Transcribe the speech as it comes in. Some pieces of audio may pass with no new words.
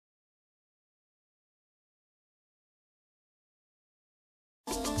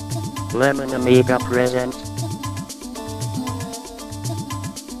Lemon Amiga presents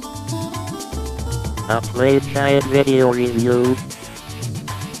a Playguide video review.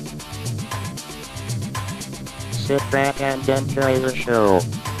 Sit back and enjoy the show.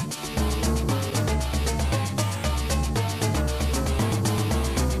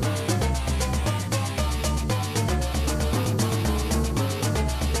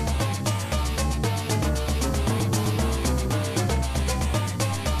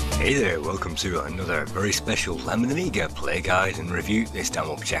 Hey there, welcome to another very special Lemon Amiga play guide and review. This time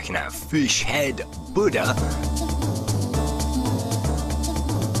we'll be checking out Fish Head Buddha.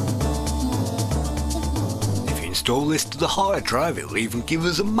 If you install this to the hard drive, it'll even give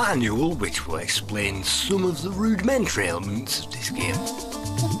us a manual which will explain some of the rudimentary elements of this game.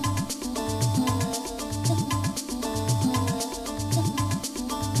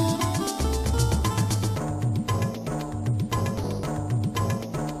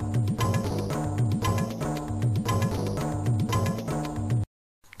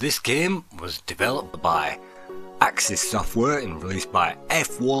 This game was developed by Axis Software and released by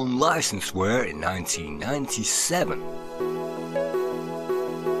F1 Licenseware in 1997.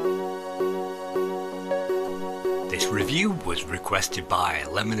 This review was requested by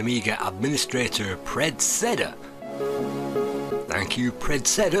Lemon Amiga administrator Predseda. Thank you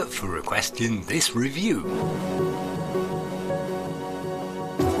Predseda for requesting this review.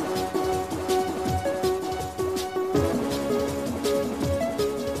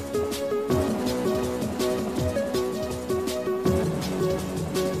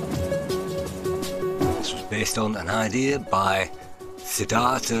 Based on an idea by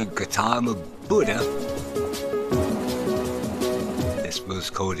Siddhartha Gautama Buddha. This was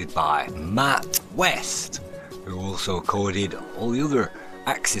coded by Matt West, who also coded all the other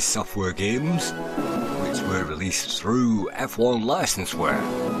Axis Software games which were released through F1 Licenseware.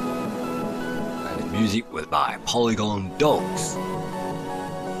 And the music was by Polygon Dogs.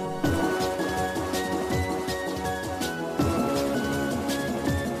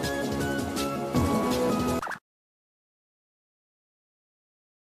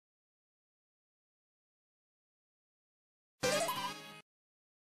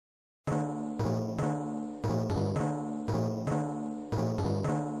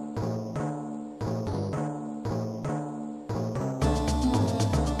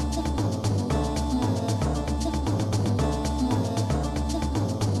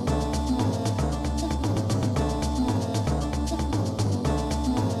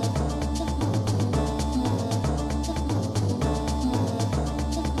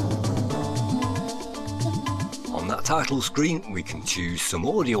 Title screen we can choose some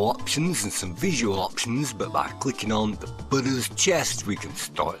audio options and some visual options, but by clicking on the Buddha's chest we can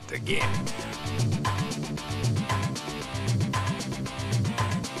start the game.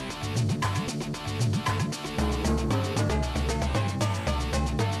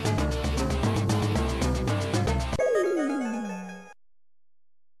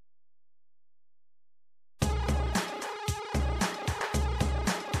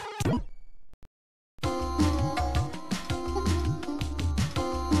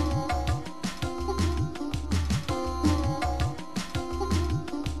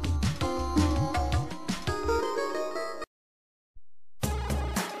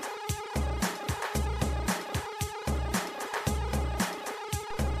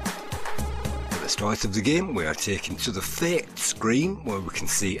 Start of the game we are taken to the fate screen where we can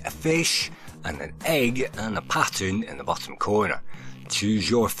see a fish and an egg and a pattern in the bottom corner. Choose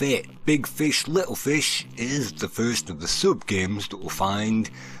your fate. Big Fish Little Fish is the first of the sub games that we'll find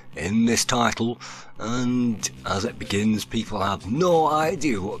in this title, and as it begins people have no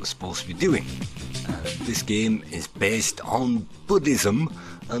idea what they're supposed to be doing. This game is based on Buddhism,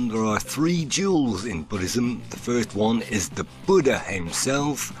 and there are three jewels in Buddhism. The first one is the Buddha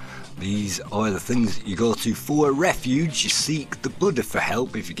himself. These are the things that you go to for refuge. You seek the Buddha for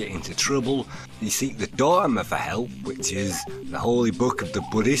help if you get into trouble. You seek the Dharma for help, which is the holy book of the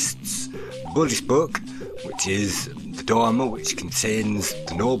Buddhists. The Buddhist book, which is the Dharma, which contains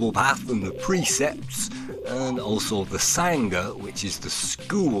the noble path and the precepts. And also the Sangha, which is the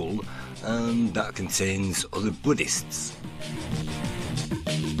school, and that contains other Buddhists.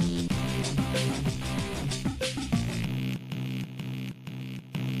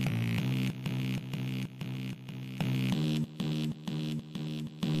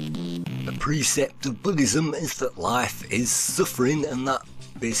 The precept of Buddhism is that life is suffering and that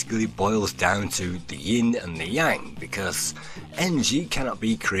basically boils down to the yin and the yang, because energy cannot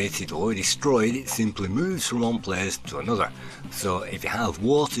be created or destroyed, it simply moves from one place to another. So if you have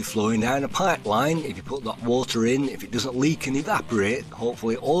water flowing down a pipeline, if you put that water in, if it doesn't leak and evaporate,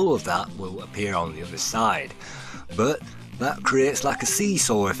 hopefully all of that will appear on the other side. But that creates like a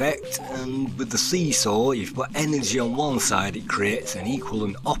seesaw effect, and with the seesaw, if you put energy on one side, it creates an equal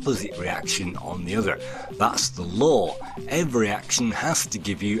and opposite reaction on the other. That's the law. Every action has to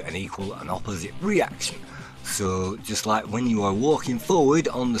give you an equal and opposite reaction. So just like when you are walking forward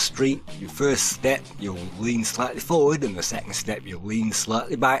on the street, your first step you'll lean slightly forward, and the second step you'll lean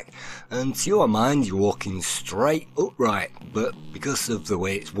slightly back, and to your mind you're walking straight upright, but because of the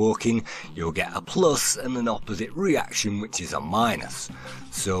way it's walking you'll get a plus and an opposite reaction, which is a minus.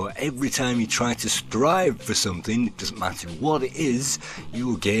 So every time you try to strive for something, it doesn't matter what it is, you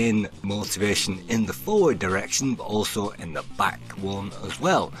will gain motivation in the forward direction but also in the back one as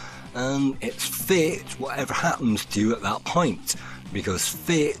well. And it's fate whatever happens to you at that point, because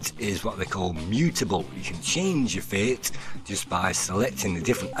fate is what they call mutable. You can change your fate just by selecting a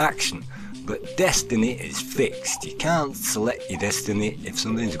different action, but destiny is fixed. You can't select your destiny. If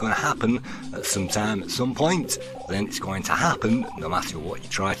something's going to happen at some time, at some point, then it's going to happen no matter what you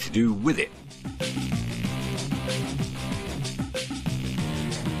try to do with it.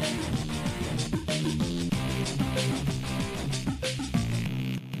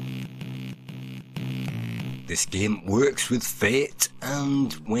 This game works with fate,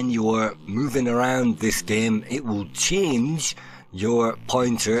 and when you're moving around this game it will change your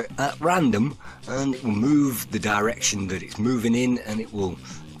pointer at random, and it will move the direction that it's moving in, and it will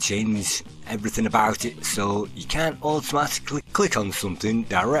change everything about it. So you can't automatically click on something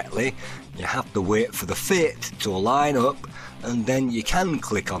directly, you have to wait for the fate to line up and then you can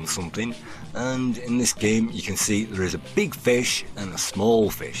click on something. And in this game you can see there is a big fish and a small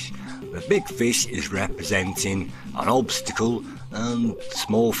fish. The big fish is representing an obstacle and the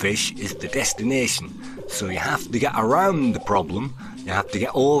small fish is the destination. So you have to get around the problem, you have to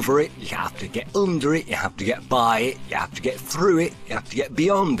get over it, you have to get under it, you have to get by it, you have to get through it, you have to get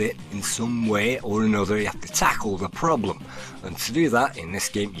beyond it in some way or another. You have to tackle the problem, and to do that in this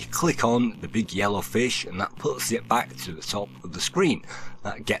game you click on the big yellow fish and that puts it back to the top of the screen.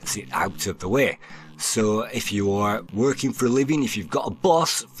 That gets it out of the way. So if you are working for a living, if you've got a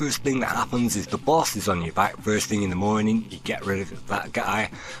boss, first thing that happens is the boss is on your back first thing in the morning. You get rid of that guy,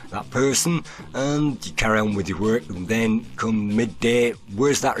 that person, and you carry on with your work. And then come midday,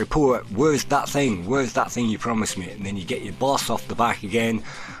 where's that report? Where's that thing? Where's that thing you promised me? And then you get your boss off the back again,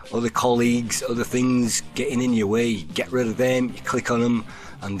 other colleagues, other things getting in your way, you get rid of them, you click on them,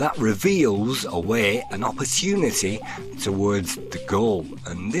 and that reveals a way, an opportunity towards the goal.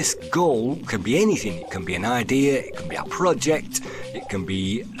 And this goal can be anything. It can be an idea, it can be a project, it can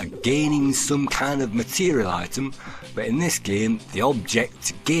be gaining some kind of material item. But in this game, the object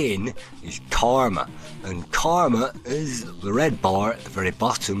to gain is karma. And karma is the red bar at the very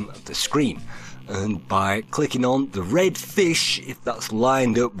bottom of the screen. And by clicking on the red fish, if that's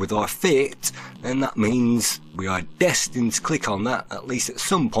lined up with our fate, then that means we are destined to click on that at least at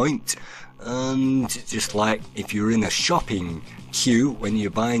some point. And just like if you're in a shopping queue when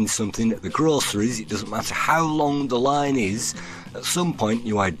you're buying something at the groceries, it doesn't matter how long the line is, at some point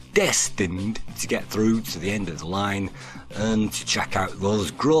you are destined to get through to the end of the line and to check out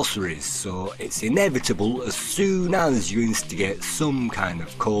those groceries. So it's inevitable, as soon as you instigate some kind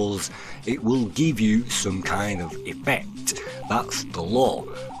of cause, it will give you some kind of effect. That's the law.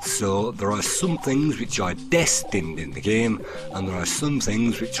 So there are some things which are destined in the game, and there are some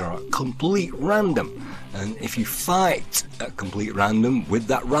things which are at complete random. And if you fight at complete random, with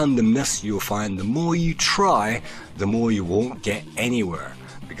that randomness, you'll find the more you try, the more you won't get anywhere.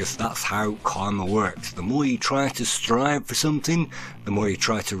 Because that's how karma works. The more you try to strive for something, the more you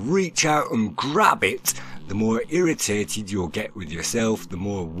try to reach out and grab it, the more irritated you'll get with yourself, the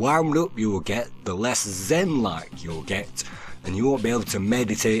more wound up you'll get, the less zen-like you'll get, and you won't be able to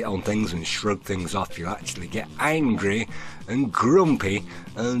meditate on things and shrug things off. You'll actually get angry and grumpy,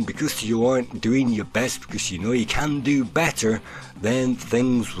 and because you aren't doing your best, because you know you can do better, then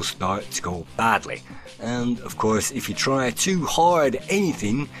things will start to go badly. And of course, if you try too hard at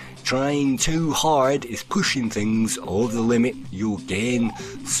anything, trying too hard is pushing things over the limit. You'll gain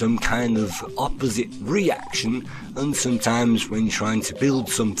some kind of opposite reaction, and sometimes when you're trying to build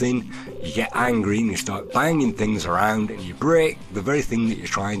something, you get angry and you start banging things around and you break the very thing that you're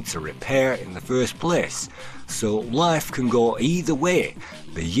trying to repair in the first place. So life can go either way.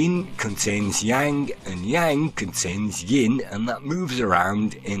 The yin contains yang and yang contains yin, and that moves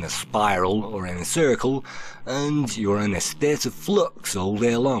around in a spiral or in a circle, and you're in a state of flux all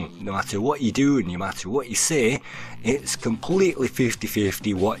day long. No matter what you do and no matter what you say, it's completely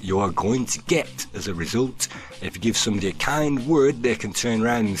 50-50 what you're going to get as a result. If you give somebody a kind word, they can turn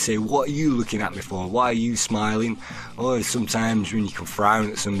around and say, what are you looking at me for? Why are you smiling? Or sometimes when you can frown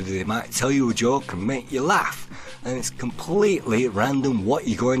at somebody, they might tell you a joke and make you laugh. And it's completely random what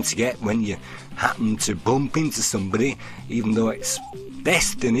you're going to get when you happen to bump into somebody, even though it's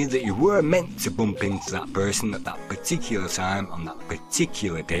destiny that you were meant to bump into that person at that particular time on that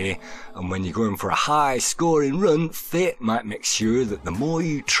particular day. And when you're going for a high scoring run, fate might make sure that the more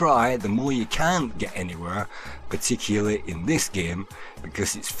you try, the more you can't get anywhere, particularly in this game,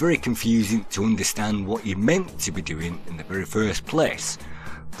 because it's very confusing to understand what you're meant to be doing in the very first place.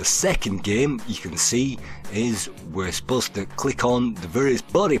 The second game you can see is we're supposed to click on the various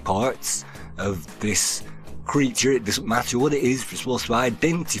body parts of this creature. It doesn't matter what it is, we're supposed to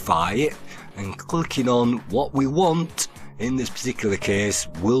identify it, and clicking on what we want in this particular case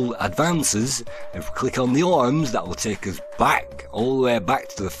will advance us. If we click on the arms, that will take us back, all the way back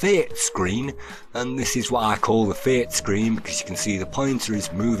to the fate screen, and this is what I call the fate screen because you can see the pointer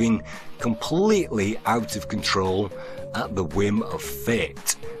is moving completely out of control at the whim of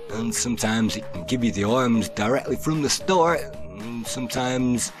fate. And sometimes it can give you the arms directly from the start, and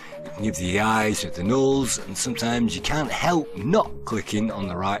sometimes it can give you the eyes or the nose, and sometimes you can't help not clicking on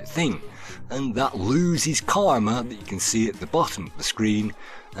the right thing, and that loses karma that you can see at the bottom of the screen.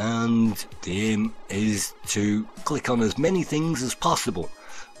 And the aim is to click on as many things as possible,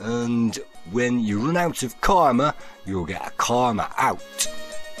 and when you run out of karma, you'll get a karma out.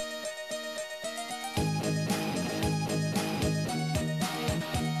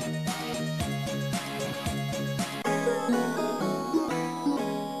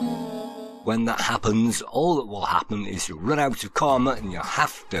 When that happens, all that will happen is you'll run out of karma and you'll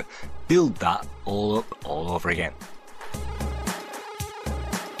have to build that all up all over again.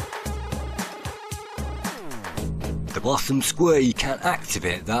 The bottom square, you can't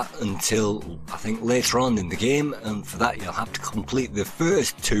activate that until I think later on in the game, and for that you'll have to complete the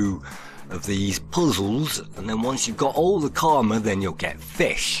first two of these puzzles, and then once you've got all the karma, then you'll get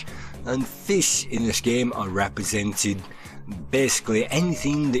fish. And fish in this game are represented basically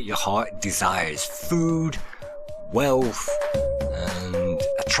anything that your heart desires: food, wealth, and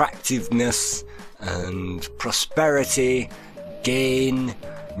attractiveness, and prosperity, gain,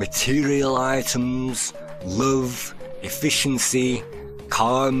 material items, love, efficiency,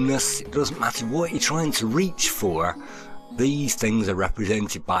 calmness. It doesn't matter what you're trying to reach for, these things are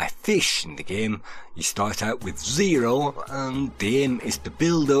represented by fish in the game. You start out with 0, and the aim is to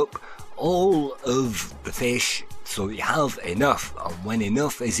build up all of the fish so that you have enough, and when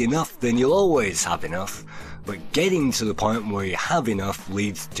enough is enough, then you'll always have enough. But getting to the point where you have enough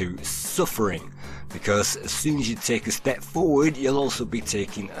leads to suffering, because as soon as you take a step forward, you'll also be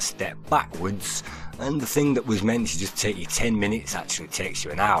taking a step backwards, and the thing that was meant to just take you 10 minutes actually takes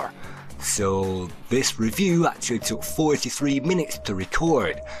you an hour. So this review actually took 43 minutes to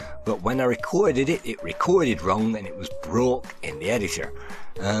record, but when I recorded it, it recorded wrong and it was broke in the editor.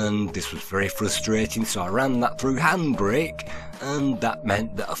 And this was very frustrating, so I ran that through Handbrake, and that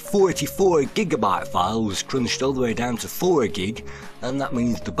meant that a 44 gigabyte file was crunched all the way down to 4 gig, and that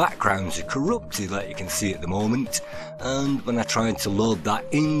means the backgrounds are corrupted like you can see at the moment. And when I tried to load that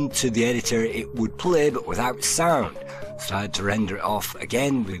into the editor, it would play but without sound. So I had to render it off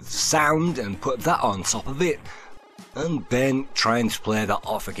again with sound and put that on top of it, and then trying to play that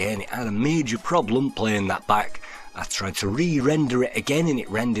off again, it had a major problem playing that back. I tried to re-render it again and it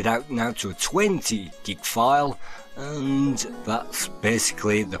rendered out now to a 20 gig file, and that's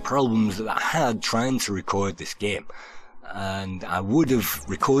basically the problems that I had trying to record this game. And I would have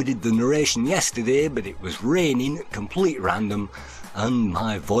recorded the narration yesterday, but it was raining, complete random, and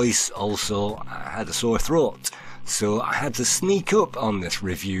my voice also, I had a sore throat. So I had to sneak up on this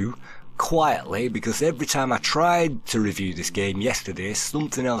review quietly, because every time I tried to review this game yesterday,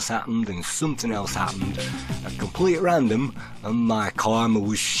 something else happened and something else happened at complete random, and my karma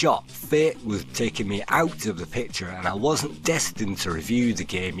was shot. Fate was taking me out of the picture, and I wasn't destined to review the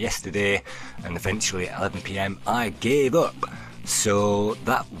game yesterday, and eventually at 11 PM I gave up. So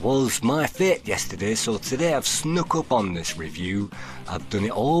that was my fate yesterday. So today I've snuck up on this review. I've done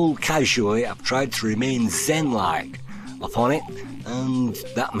it all casually. I've tried to remain zen-like upon it, and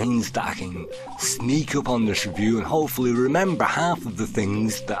that means that I can sneak up on this review and hopefully remember half of the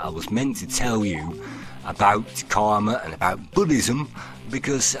things that I was meant to tell you about karma and about Buddhism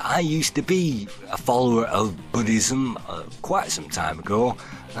because I used to be a follower of Buddhism quite some time ago,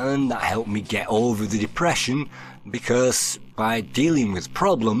 and that helped me get over the depression, because by dealing with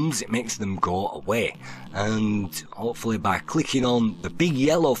problems it makes them go away, and hopefully by clicking on the big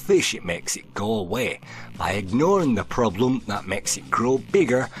yellow fish it makes it go away. By ignoring the problem, that makes it grow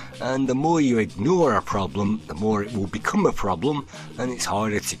bigger, and the more you ignore a problem, the more it will become a problem, and it's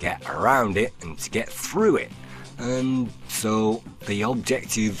harder to get around it and to get through it. And so the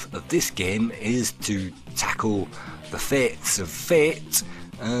objective of this game is to tackle the fates of fate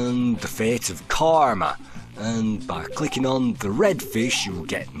and the fate of karma. And by clicking on the red fish you will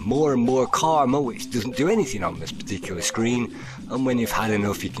get more and more karma, which doesn't do anything on this particular screen, and when you've had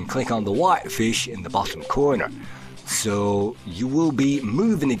enough you can click on the white fish in the bottom corner. So you will be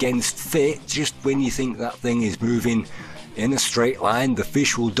moving against fate. Just when you think that thing is moving in a straight line, the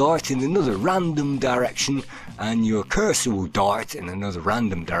fish will dart in another random direction, and your cursor will dart in another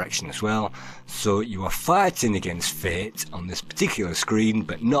random direction as well. So you are fighting against fate on this particular screen,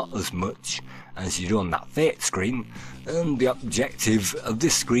 but not as much as you do on that fate screen. And the objective of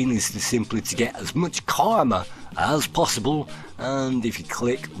this screen is to simply to get as much karma as possible, and if you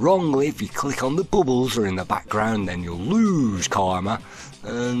click wrongly, if you click on the bubbles or in the background, then you'll lose karma,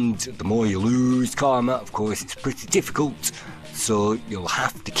 and the more you lose karma, of course it's pretty difficult, so you'll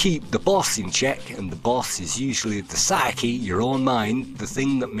have to keep the boss in check, and the boss is usually the psyche, your own mind, the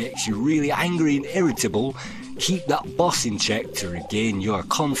thing that makes you really angry and irritable. Keep that boss in check to regain your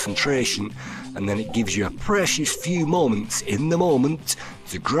concentration, and then it gives you a precious few moments in the moment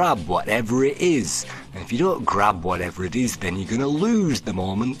to grab whatever it is. And if you don't grab whatever it is, then you're going to lose the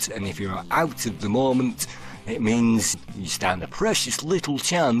moment, and if you're out of the moment, it means you stand a precious little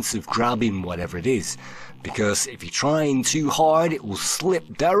chance of grabbing whatever it is, because if you're trying too hard it will slip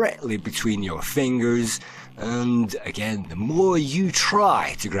directly between your fingers, and again, the more you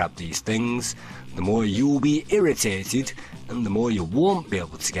try to grab these things, the more you will be irritated, and the more you won't be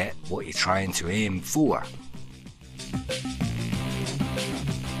able to get what you're trying to aim for.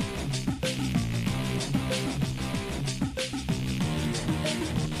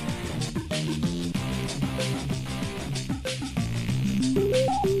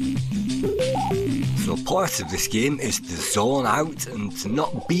 So part of this game is to zone out and to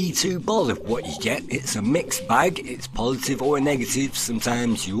not be too bothered what you get. It's a mixed bag, it's positive or negative.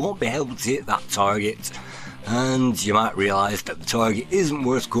 Sometimes you won't be able to hit that target, and you might realise that the target isn't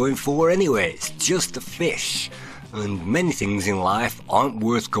worth going for anyway, it's just a fish. And many things in life aren't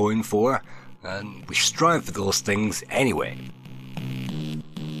worth going for, and we strive for those things anyway.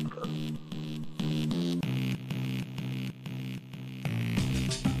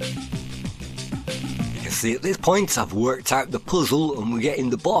 See, at this point I've worked out the puzzle, and we're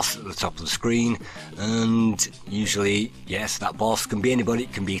getting the boss at the top of the screen, and usually, yes, that boss can be anybody.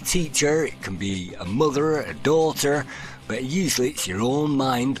 It can be a teacher, it can be a mother, a daughter, but usually it's your own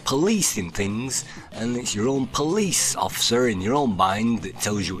mind policing things, and it's your own police officer in your own mind that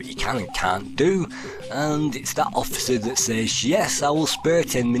tells you what you can and can't do, and it's that officer that says, yes, I will spare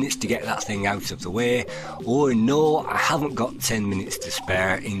 10 minutes to get that thing out of the way, or no, I haven't got 10 minutes to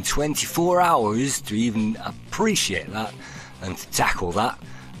spare in 24 hours to even appreciate that and to tackle that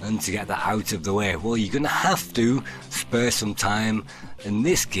and to get that out of the way. Well, you're going to have to spare some time in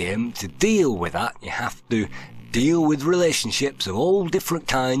this game to deal with that. You have to deal with relationships of all different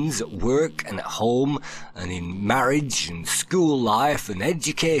kinds at work and at home and in marriage and school life and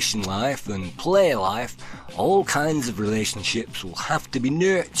education life and play life. All kinds of relationships will have to be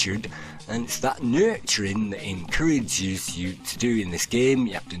nurtured, and it's that nurturing that encourages you to do in this game.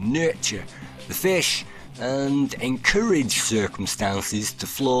 You have to nurture the fish and encourage circumstances to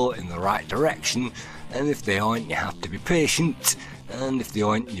flow in the right direction, and if they aren't, you have to be patient, and if they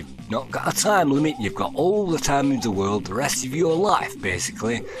aren't, you've not got a time limit. You've got all the time in the world, the rest of your life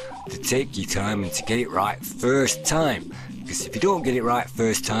basically, to take your time and to get it right first time, because if you don't get it right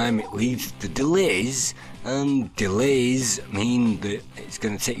first time it leads to delays, and delays mean that it's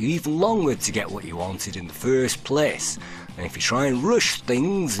going to take you even longer to get what you wanted in the first place. And if you try and rush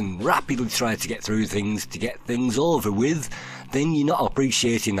things and rapidly try to get through things to get things over with, then you're not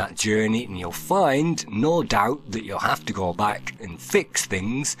appreciating that journey, and you'll find, no doubt, that you'll have to go back and fix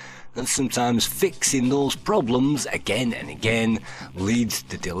things, and sometimes fixing those problems again and again leads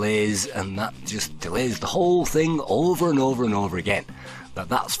to delays, and that just delays the whole thing over and over and over again. But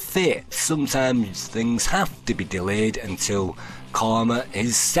that's fate. Sometimes things have to be delayed until karma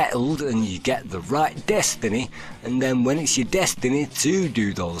is settled and you get the right destiny, and then when it's your destiny to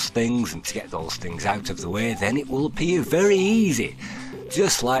do those things and to get those things out of the way, then it will appear very easy.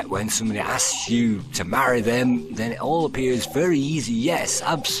 just like when somebody asks you to marry them, then it all appears very easy. Yes,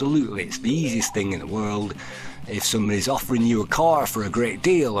 absolutely, it's the easiest thing in the world. If somebody's offering you a car for a great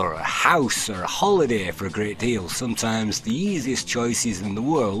deal, or a house, or a holiday for a great deal, sometimes the easiest choices in the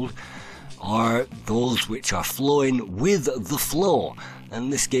world are those which are flowing with the flow.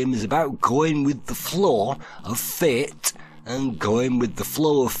 And this game is about going with the flow of fate, and going with the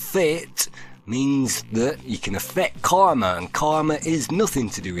flow of fate means that you can affect karma, and karma is nothing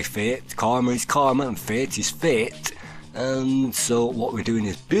to do with fate. Karma is karma and fate is fate. And so what we're doing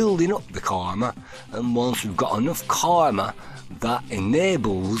is building up the karma, and once we've got enough karma, that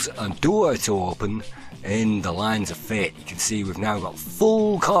enables a door to open in the lines of fate. You can see we've now got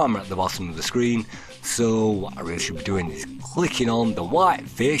full karma at the bottom of the screen. So what I really should be doing is clicking on the white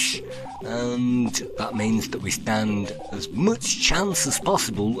fish, and that means that we stand as much chance as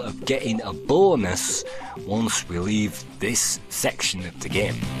possible of getting a bonus once we leave this section of the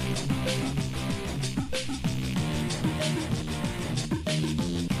game.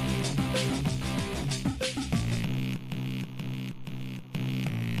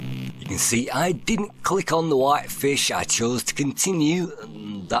 You can see I didn't click on the white fish, I chose to continue,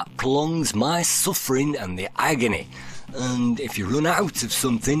 and that prolongs my suffering and the agony. And if you run out of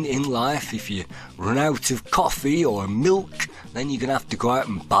something in life, if you run out of coffee or milk, then you're going to have to go out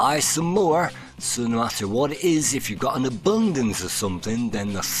and buy some more. So no matter what it is, if you've got an abundance of something,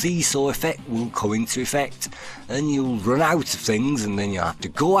 then the seesaw effect will come into effect, and you'll run out of things, and then you'll have to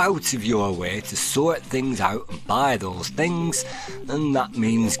go out of your way to sort things out and buy those things. And that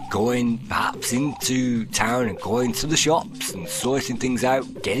means going perhaps into town and going to the shops and sorting things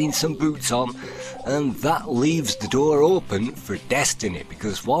out, getting some boots on, and that leaves the door open for destiny,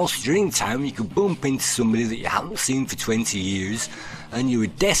 because whilst you're in town you could bump into somebody that you haven't seen for 20 years, and you were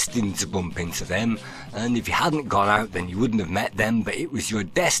destined to bump into them, and if you hadn't gone out then you wouldn't have met them, but it was your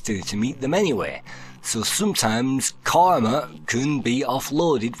destiny to meet them anyway. So sometimes karma can be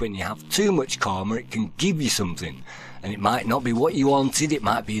offloaded. When you have too much karma, it can give you something, and it might not be what you wanted. It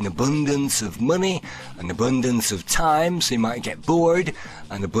might be an abundance of money, an abundance of time, so you might get bored,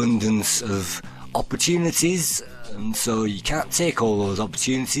 an abundance of opportunities, and so you can't take all those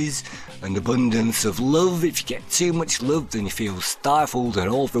opportunities. An abundance of love. If you get too much love, then you feel stifled and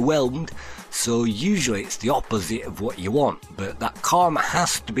overwhelmed. So usually it's the opposite of what you want, but that karma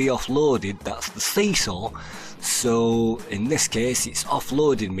has to be offloaded. That's the seesaw. So in this case it's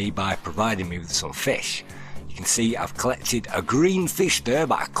offloaded me by providing me with some fish. You can see I've collected a green fish there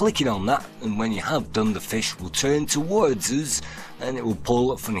by clicking on that, and when you have done, the fish will turn towards us and it will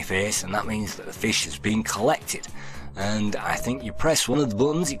pull a funny face, and that means that the fish has been collected. And I think you press one of the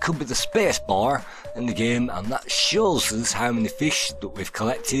buttons, it could be the space bar in the game, and that shows us how many fish that we've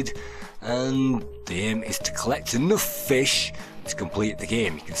collected, and the aim is to collect enough fish to complete the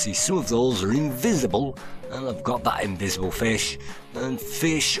game. You can see some of those are invisible, and I've got that invisible fish, and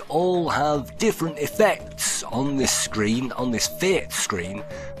fish all have different effects on this screen, on this fate screen.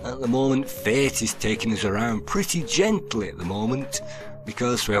 At the moment fate is taking us around pretty gently at the moment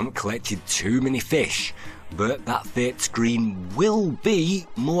because we haven't collected too many fish. But that fate screen will be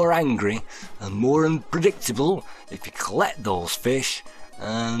more angry and more unpredictable if you collect those fish,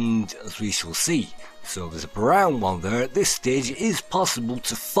 and as we shall see. So there's a brown one there. At this stage it is possible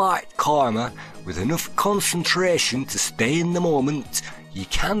to fight karma with enough concentration to stay in the moment. You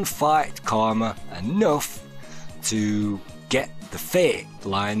can fight karma enough to get the fate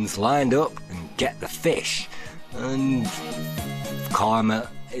lines lined up and get the fish. And karma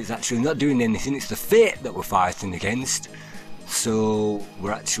is actually not doing anything, it's the fate that we're fighting against. So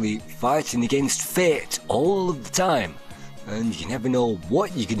we're actually fighting against fate all of the time, and you never know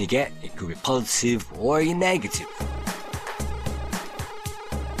what you're going to get. It could be positive or negative.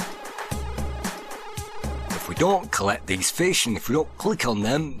 If we don't collect these fish and if we don't click on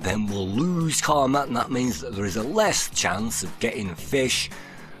them, then we'll lose karma, and that means that there is a less chance of getting fish,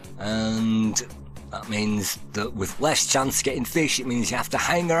 and that means that with less chance of getting fish, it means you have to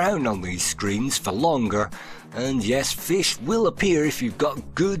hang around on these screens for longer. And yes, fish will appear if you've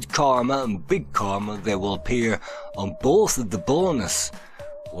got good karma and big karma. They will appear on both of the bonus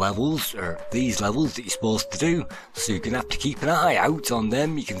levels, or these levels that you're supposed to do. So you're going to have to keep an eye out on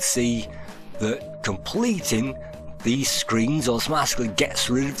them. You can see that completing these screens automatically gets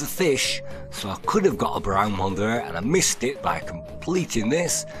rid of the fish. So I could have got a brown one there and I missed it by completing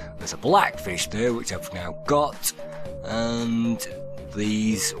this. There's a black fish there which I've now got, and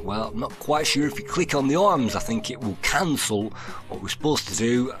these, well, I'm not quite sure if you click on the arms, I think it will cancel what we're supposed to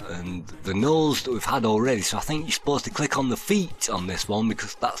do, and the nose that we've had already, so I think you're supposed to click on the feet on this one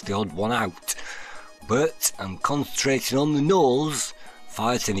because that's the odd one out. But I'm concentrating on the nose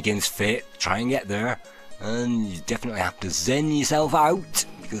fighting against fate, try and get there, and you definitely have to zen yourself out,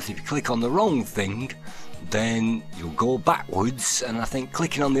 because if you click on the wrong thing, then you'll go backwards, and I think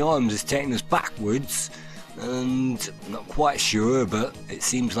clicking on the arms is taking us backwards, and I'm not quite sure, but it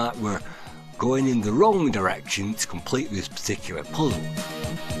seems like we're going in the wrong direction to complete this particular puzzle.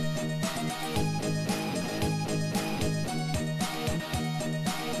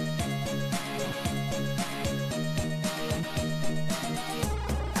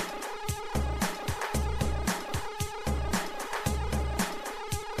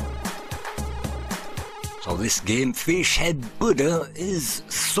 So this game, Fish Head Buddha, is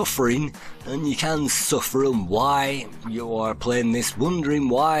suffering, and you can suffer, and why you are playing this, wondering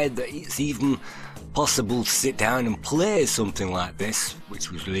why that it's even possible to sit down and play something like this,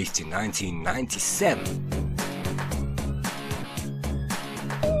 which was released in 1997.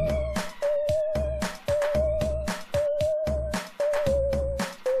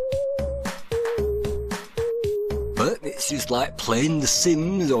 But it's just like playing The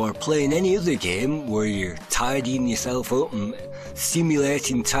Sims or playing any other game where you're tidying yourself up and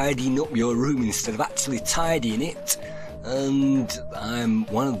simulating tidying up your room instead of actually tidying it. And I'm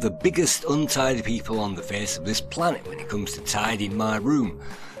one of the biggest untidy people on the face of this planet when it comes to tidying my room.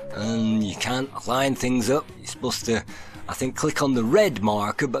 And you can't line things up. You're supposed to, I think, click on the red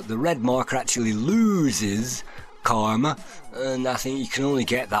marker, but the red marker actually loses karma, and I think you can only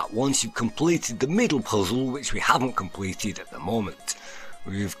get that once you've completed the middle puzzle, which we haven't completed at the moment.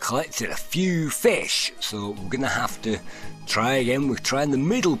 We've collected a few fish, so we're going to have to try again. We're trying the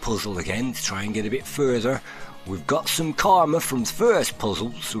middle puzzle again to try and get a bit further. We've got some karma from the first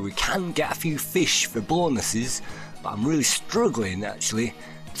puzzle, so we can get a few fish for bonuses, but I'm really struggling actually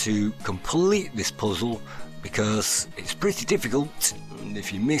to complete this puzzle because it's pretty difficult, and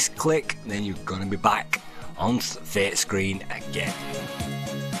if you misclick then you're going to be back onto the fate screen again.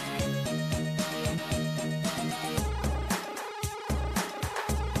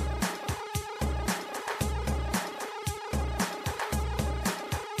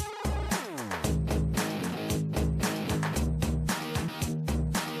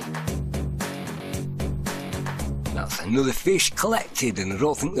 That's another fish collected, and I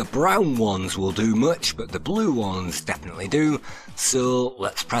don't think the brown ones will do much, but the blue ones definitely do. So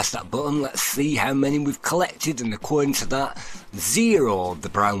let's press that button, let's see how many we've collected, and according to that, 0 of the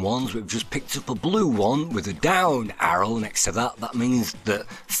brown ones. We've just picked up a blue one with a down arrow next to that. That means that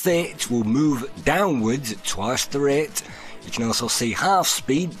fate will move downwards at twice the rate. You can also see half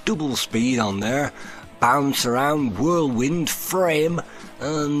speed, double speed on there, bounce around, whirlwind, frame,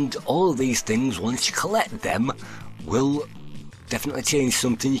 and all of these things, once you collect them, will definitely change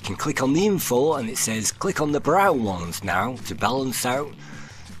something. You can click on the info and it says click on the brown ones now to balance out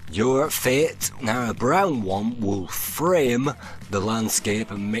your fate. Now a brown one will frame the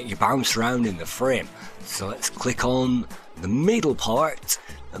landscape and make you bounce around in the frame. So let's click on the middle part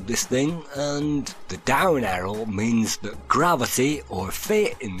of this thing, and the down arrow means that gravity, or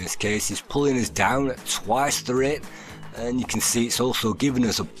fate in this case, is pulling us down at twice the rate. And you can see it's also giving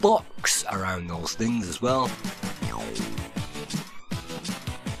us a box around those things as well.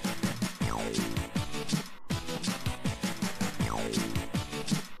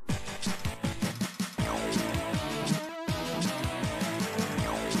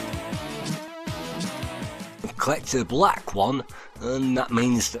 We've collected a black one, and that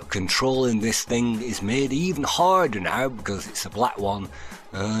means that controlling this thing is made even harder now because it's a black one.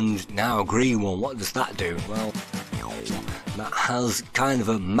 And now a green one, what does that do? Well, that has kind of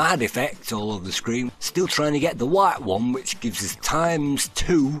a mad effect all over the screen. Still trying to get the white one, which gives us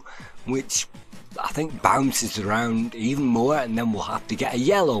 ×2, which I think bounces around even more, and then we'll have to get a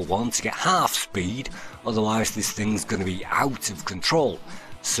yellow one to get half speed, otherwise this thing's going to be out of control.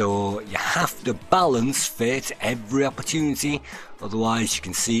 So you have to balance fate every opportunity, otherwise you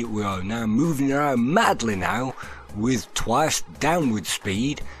can see we are now moving around madly now with twice downward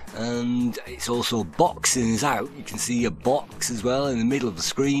speed, and it's also boxing us out. You can see a box as well in the middle of the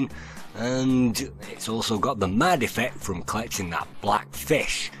screen, and it's also got the mad effect from collecting that black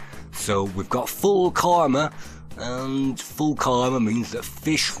fish. So we've got full karma, and full karma means that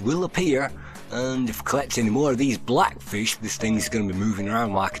fish will appear, and if we collect any more of these black fish, this thing is going to be moving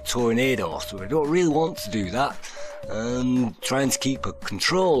around like a tornado, so we don't really want to do that. And trying to keep a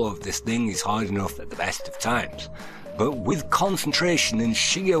control of this thing is hard enough at the best of times. But with concentration and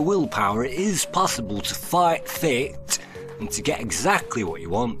sheer willpower, it is possible to fight fate and to get exactly what you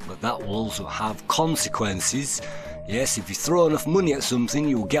want, but that will also have consequences. Yes, if you throw enough money at something,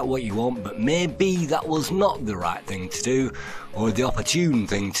 you'll get what you want, but maybe that was not the right thing to do, or the opportune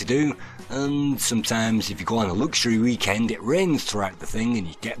thing to do, and sometimes if you go on a luxury weekend it rains throughout the thing and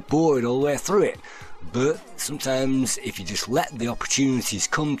you get bored all the way through it. But sometimes if you just let the opportunities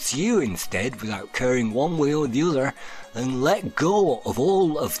come to you instead without caring one way or the other, and let go of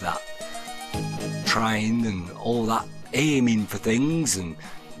all of that trying and all that aiming for things and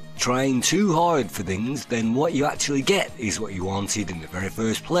trying too hard for things, then what you actually get is what you wanted in the very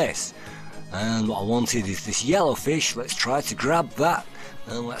first place. And what I wanted is this yellow fish. Let's try to grab that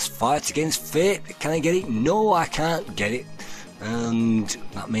and let's fight against fate. Can I get it? No, I can't get it. And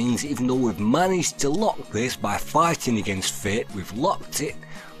that means even though we've managed to lock this by fighting against fate, we've locked it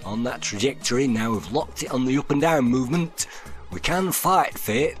on that trajectory. Now we've locked it on the up and down movement. We can fight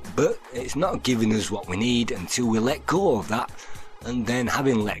fate, but it's not giving us what we need until we let go of that. And then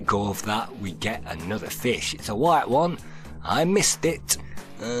having let go of that, we get another fish. It's a white one. I missed it.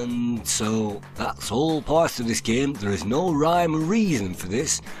 And so that's all part of this game. There is no rhyme or reason for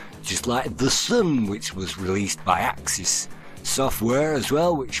this. Just like The Sun, which was released by Axis Software as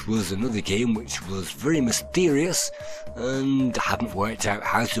well, which was another game which was very mysterious, and I haven't worked out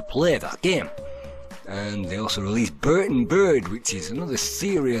how to play that game. And they also released Burton Bird, which is another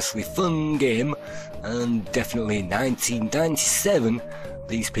seriously fun game, and definitely in 1997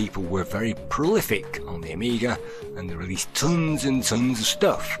 these people were very prolific on the Amiga and they released tons and tons of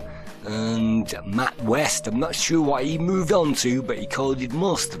stuff. And Matt West, I'm not sure what he moved on to, but he coded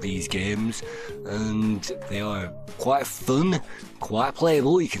most of these games, and they are quite fun, quite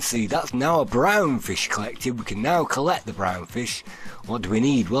playable. You can see that's now a brown fish collected. We can now collect the brown fish. What do we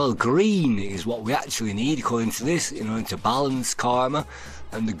need? Well, green is what we actually need according to this in order to balance karma,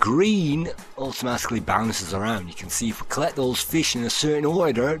 and the green automatically bounces around. You can see if we collect those fish in a certain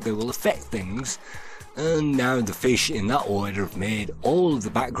order, they will affect things. And now the fish in that order have made all of the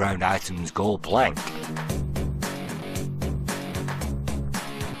background items go blank.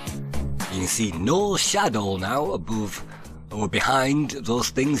 You can see no shadow now above or behind those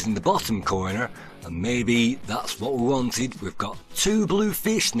things in the bottom corner, and maybe that's what we wanted. We've got 2 blue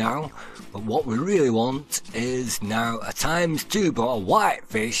fish now, but what we really want is now a ×2 but a white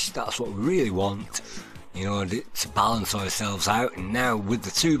fish. That's what we really want in order to balance ourselves out. And now with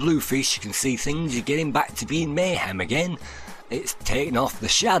the 2 blue fish, you can see things are getting back to being mayhem again. It's taken off the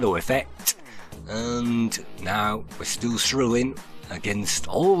shadow effect, and now we're still struggling against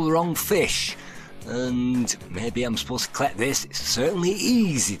all the wrong fish. And maybe I'm supposed to collect this. It's certainly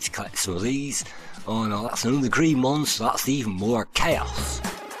easy to collect some of these. Oh no, that's another green one, so that's even more chaos.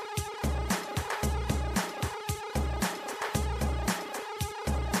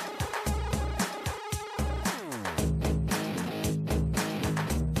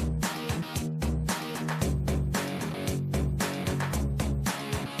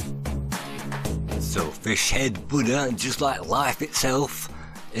 So Fish Head Buddha, just like life itself,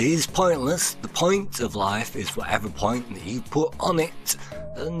 is pointless. The point of life is whatever point that you put on it.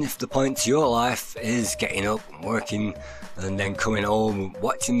 And if the point to your life is getting up and working and then coming home,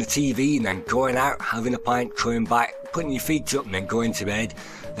 watching the TV and then going out, having a pint, coming back, putting your feet up and then going to bed,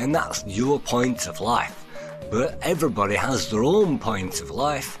 then that's your point of life. But everybody has their own point of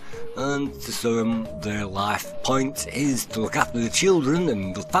life, and to some their life point is to look after the children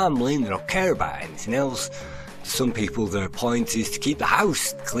and the family and they don't care about anything else. To some people their point is to keep the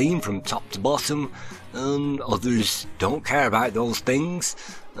house clean from top to bottom, and others don't care about those things.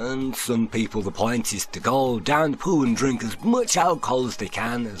 And some people the point is to go down the pool and drink as much alcohol as they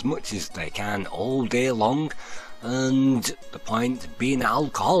can, as much as they can all day long. And the point of being an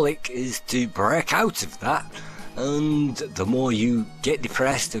alcoholic is to break out of that. And the more you get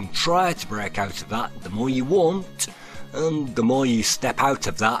depressed and try to break out of that, the more you won't. And the more you step out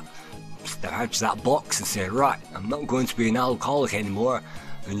of that box and say, right, I'm not going to be an alcoholic anymore,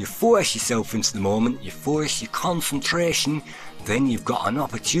 and you force yourself into the moment, you force your concentration, then you've got an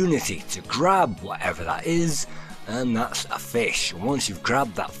opportunity to grab whatever that is, and that's a fish. And once you've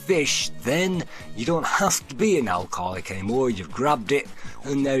grabbed that fish, then you don't have to be an alcoholic anymore. You've grabbed it,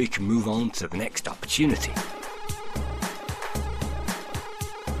 and now you can move on to the next opportunity.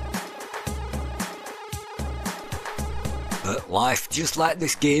 But life, just like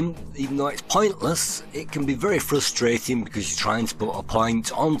this game, even though it's pointless, it can be very frustrating because you're trying to put a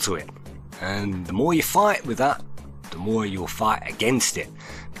point onto it. And the more you fight with that, the more you'll fight against it.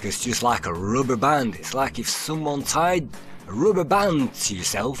 Because just like a rubber band, it's like if someone tied a rubber band to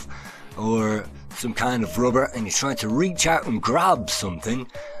yourself, or some kind of rubber, and you're trying to reach out and grab something,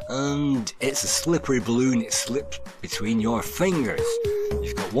 and it's a slippery balloon, it slips between your fingers.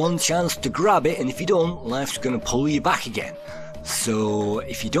 You've got one chance to grab it, and if you don't, life's going to pull you back again. So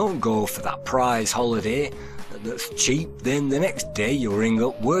if you don't go for that prize holiday, that's cheap, then the next day you'll ring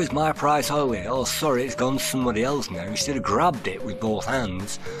up, where's my prize holiday? Oh sorry, it's gone to somebody else now. You should have grabbed it with both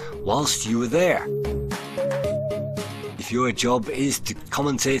hands whilst you were there. If your job is to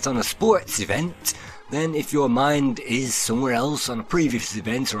commentate on a sports event, then if your mind is somewhere else on a previous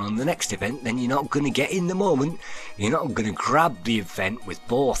event or on the next event, then you're not going to get in the moment. You're not going to grab the event with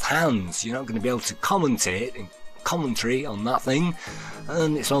both hands. You're not going to be able to commentate and commentary on that thing.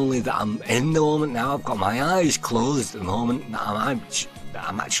 And it's only that I'm in the moment now, I've got my eyes closed at the moment, that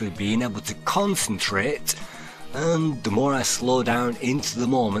I'm actually being able to concentrate. And the more I slow down into the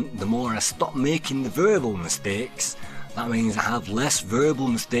moment, the more I stop making the verbal mistakes. That means I have less verbal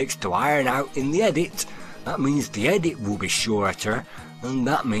mistakes to iron out in the edit. That means the edit will be shorter, and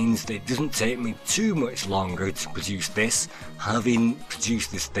that means that it doesn't take me too much longer to produce this, having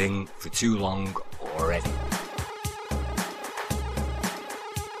produced this thing for too long already.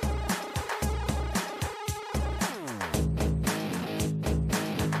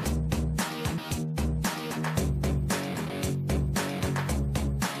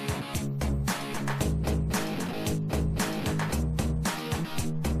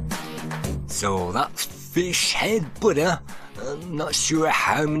 So that's fish head butter. I'm not sure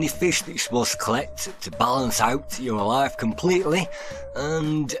how many fish that you're supposed to collect to balance out your life completely,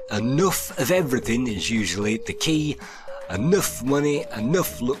 and enough of everything is usually the key. Enough money,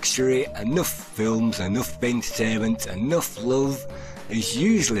 enough luxury, enough films, enough entertainment, enough love is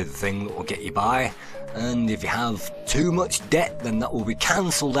usually the thing that will get you by. And if you have too much debt, then that will be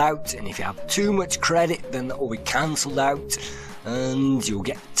cancelled out, and if you have too much credit, then that will be cancelled out. And you'll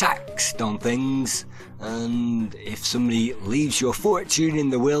get taxed on things, and if somebody leaves you a fortune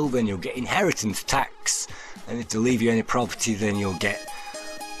in the will, then you'll get inheritance tax, and if they leave you any property, then you'll get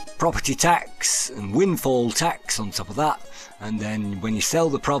property tax and windfall tax on top of that. And then when you sell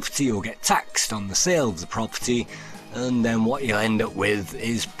the property, you'll get taxed on the sale of the property, and then what you'll end up with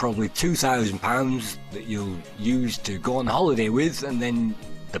is probably £2,000 that you'll use to go on holiday with, and then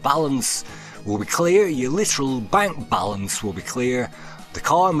the balance will be clear, your literal bank balance will be clear, the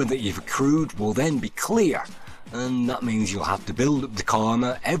karma that you've accrued will then be clear, and that means you'll have to build up the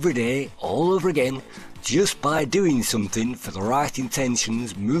karma every day all over again, just by doing something for the right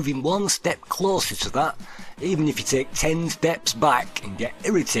intentions, moving one step closer to that, even if you take 10 steps back and get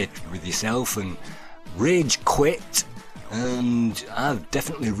irritated with yourself and rage quit. And I've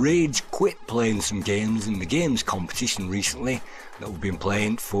definitely rage quit playing some games in the games competition recently that we've been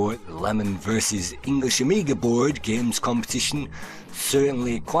playing for the Lemon vs English Amiga board games competition.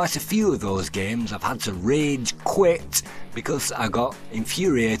 Certainly quite a few of those games I've had to rage quit because I got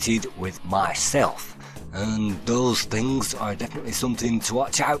infuriated with myself. And those things are definitely something to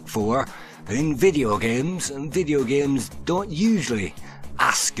watch out for in video games, and video games don't usually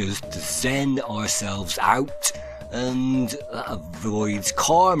ask us to zen ourselves out, and that avoids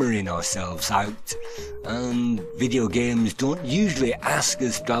karmaing ourselves out. And video games don't usually ask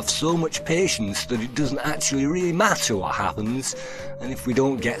us to have so much patience that it doesn't actually really matter what happens, and if we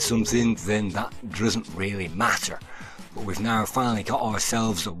don't get something, then that doesn't really matter. But we've now finally got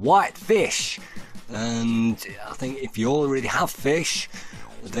ourselves a white fish, and I think if you already have fish,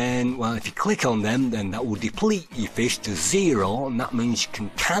 then, well, if you click on them, then that will deplete your fish to 0, and that means you can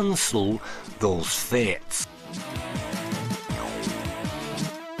cancel those fates.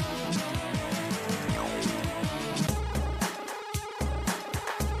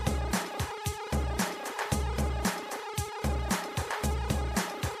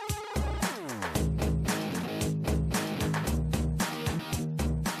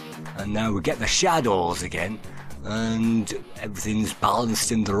 And now we get the shadows again, and everything's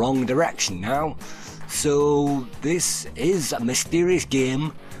balanced in the wrong direction now. So this is a mysterious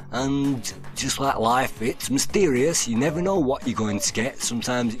game, and just like life, it's mysterious. You never know what you're going to get.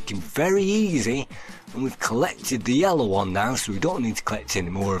 Sometimes it can be very easy, and we've collected the yellow one now, so we don't need to collect any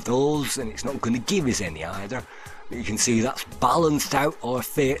more of those, and it's not going to give us any either. But you can see that's balanced out our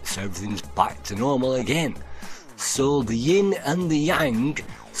fate, so everything's back to normal again. So the yin and the yang,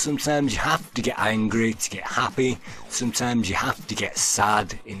 sometimes you have to get angry to get happy, sometimes you have to get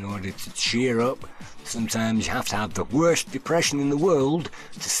sad in order to cheer up, sometimes you have to have the worst depression in the world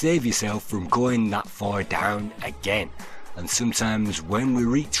to save yourself from going that far down again. And sometimes when we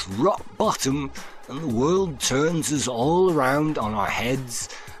reach rock bottom and the world turns us all around on our heads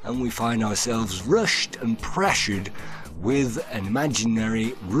and we find ourselves rushed and pressured with an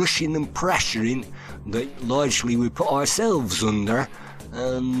imaginary rushing and pressuring that largely we put ourselves under,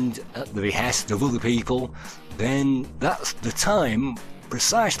 and at the behest of other people, then that's the time,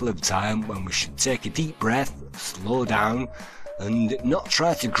 precisely the time when we should take a deep breath, slow down, and not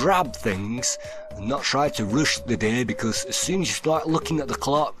try to grab things and not try to rush the day, because as soon as you start looking at the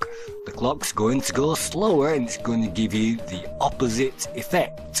clock's going to go slower and it's going to give you the opposite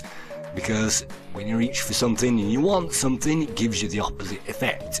effect. Because when you reach for something and you want something, it gives you the opposite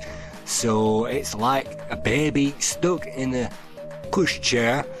effect. So it's like a baby stuck in a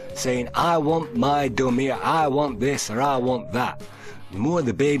pushchair saying, I want my dummy, or I want this, or I want that. The more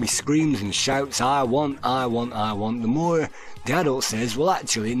the baby screams and shouts, I want, the more the adult says, well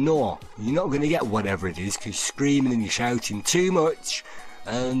actually no, you're not going to get whatever it is because you're screaming and you're shouting too much,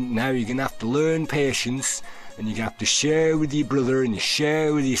 and now you're going to have to learn patience, and you're going to have to share with your brother and you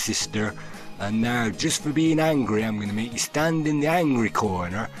share with your sister, and now just for being angry I'm going to make you stand in the angry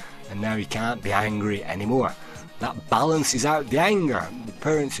corner, and now you can't be angry anymore. That balances out the anger. The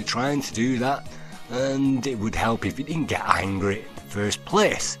parents are trying to do that, and it would help if you didn't get angry in the first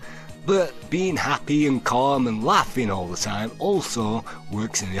place. But being happy and calm and laughing all the time also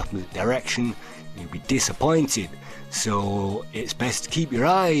works in the opposite direction. You'll be disappointed. So it's best to keep your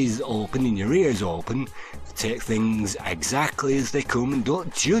eyes open and your ears open, to take things exactly as they come, and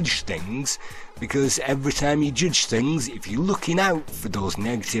don't judge things, because every time you judge things, if you're looking out for those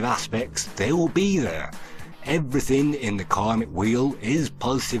negative aspects, they will be there. Everything in the karmic wheel is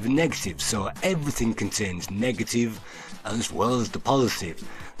positive and negative, so everything contains negative as well as the positive.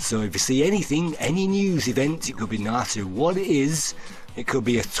 So if you see anything, any news event, it could be no matter what it is, it could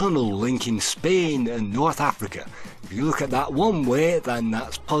be a tunnel linking Spain and North Africa. If you look at that one way, then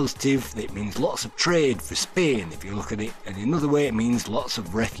that's positive. It means lots of trade for Spain. If you look at it in another way, it means lots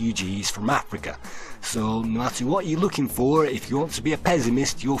of refugees from Africa. So no matter what you're looking for, if you want to be a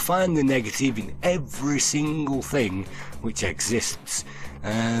pessimist, you'll find the negative in every single thing which exists.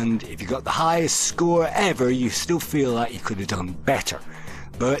 And if you got the highest score ever, you still feel like you could have done better.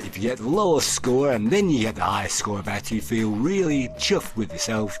 But if you get the lowest score and then you get the highest score better, you feel really chuffed with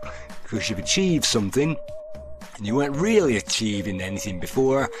yourself because you've achieved something and you weren't really achieving anything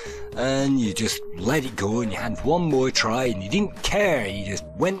before, and you just let it go and you had one more try and you didn't care, you just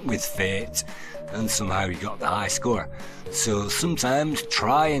went with fate and somehow you got the high score. So sometimes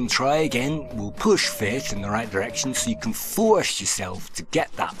try and try again will push fate in the right direction, so you can force yourself to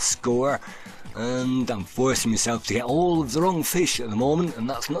get that score. And I'm forcing myself to get all of the wrong fish at the moment, and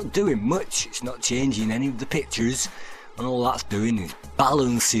that's not doing much. It's not changing any of the pictures, and all that's doing is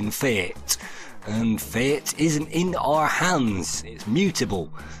balancing fate. And fate isn't in our hands, it's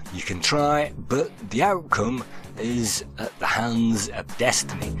mutable. You can try, but the outcome is at the hands of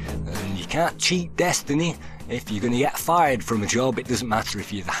destiny, and you can't cheat destiny. If you're going to get fired from a job, it doesn't matter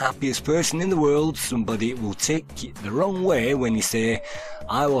if you're the happiest person in the world, somebody will take it the wrong way when you say,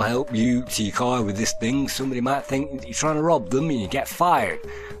 I will help you to your car with this thing. Somebody might think that you're trying to rob them and you get fired.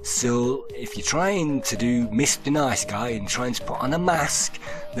 So if you're trying to do Mr. Nice Guy and trying to put on a mask,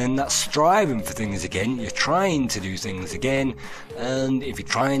 then that's striving for things again. You're trying to do things again. And if you're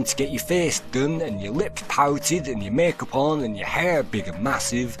trying to get your face done and your lips pouted and your makeup on and your hair big and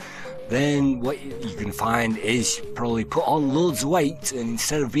massive, then what you can find is you probably put on loads of weight, and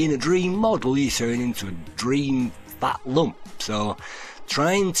instead of being a dream model, you turn into a dream fat lump. So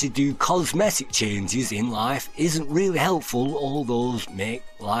trying to do cosmetic changes in life isn't really helpful. All those make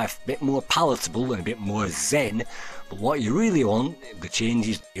life a bit more palatable and a bit more zen. But what you really want, the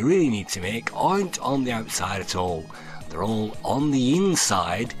changes you really need to make, aren't on the outside at all. They're all on the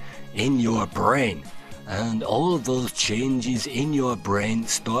inside, in your brain. And all of those changes in your brain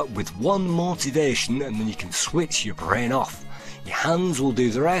start with one motivation, and then you can switch your brain off. Your hands will do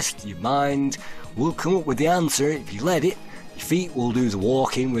the rest, your mind will come up with the answer if you let it. Your feet will do the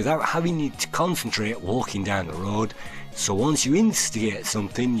walking without having you to concentrate walking down the road. So once you instigate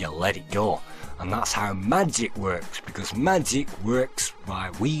something, you let it go. And that's how magic works, because magic works by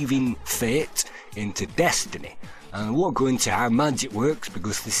weaving fate into destiny. And I won't go into how magic works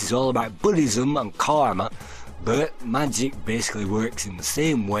because this is all about Buddhism and karma, but magic basically works in the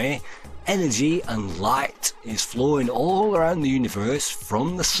same way. Energy and light is flowing all around the universe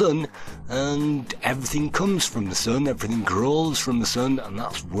from the sun, and everything comes from the sun, everything grows from the sun, and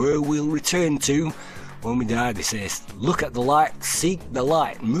that's where we'll return to when we die. They say, look at the light, seek the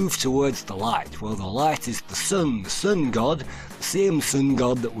light, move towards the light. Well, the light is the sun god, the same sun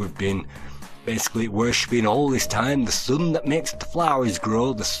god that we've been basically worshipping all this time, the sun that makes the flowers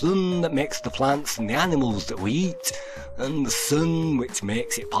grow, the sun that makes the plants and the animals that we eat, and the sun which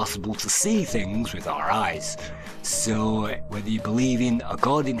makes it possible to see things with our eyes. So whether you believe in a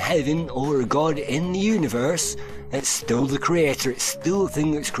god in heaven or a god in the universe, it's still the creator, it's still the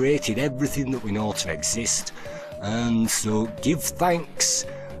thing that's created everything that we know to exist. And so give thanks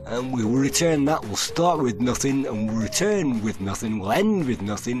and we will return that. We'll start with nothing and we'll return with nothing. We'll end with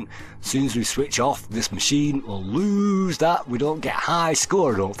nothing. As soon as we switch off this machine, we'll lose that. We don't get high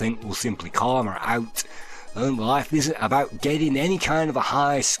score, I don't think. We'll simply karma out. And life isn't about getting any kind of a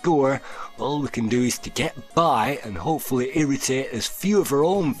high score. All we can do is to get by and hopefully irritate as few of our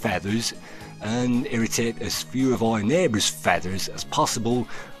own feathers and irritate as few of our neighbours' feathers as possible,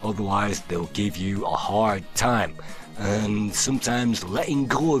 otherwise they'll give you a hard time. And sometimes letting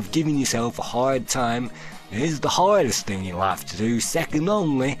go of giving yourself a hard time is the hardest thing in life to do, second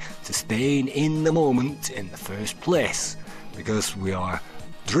only to staying in the moment in the first place, because we are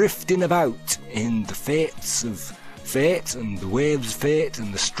drifting about in the fates of fate and the waves of fate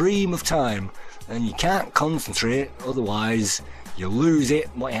and the stream of time, and you can't concentrate, otherwise you lose it.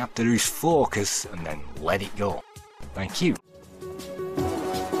 What you have to do is focus and then let it go. Thank you.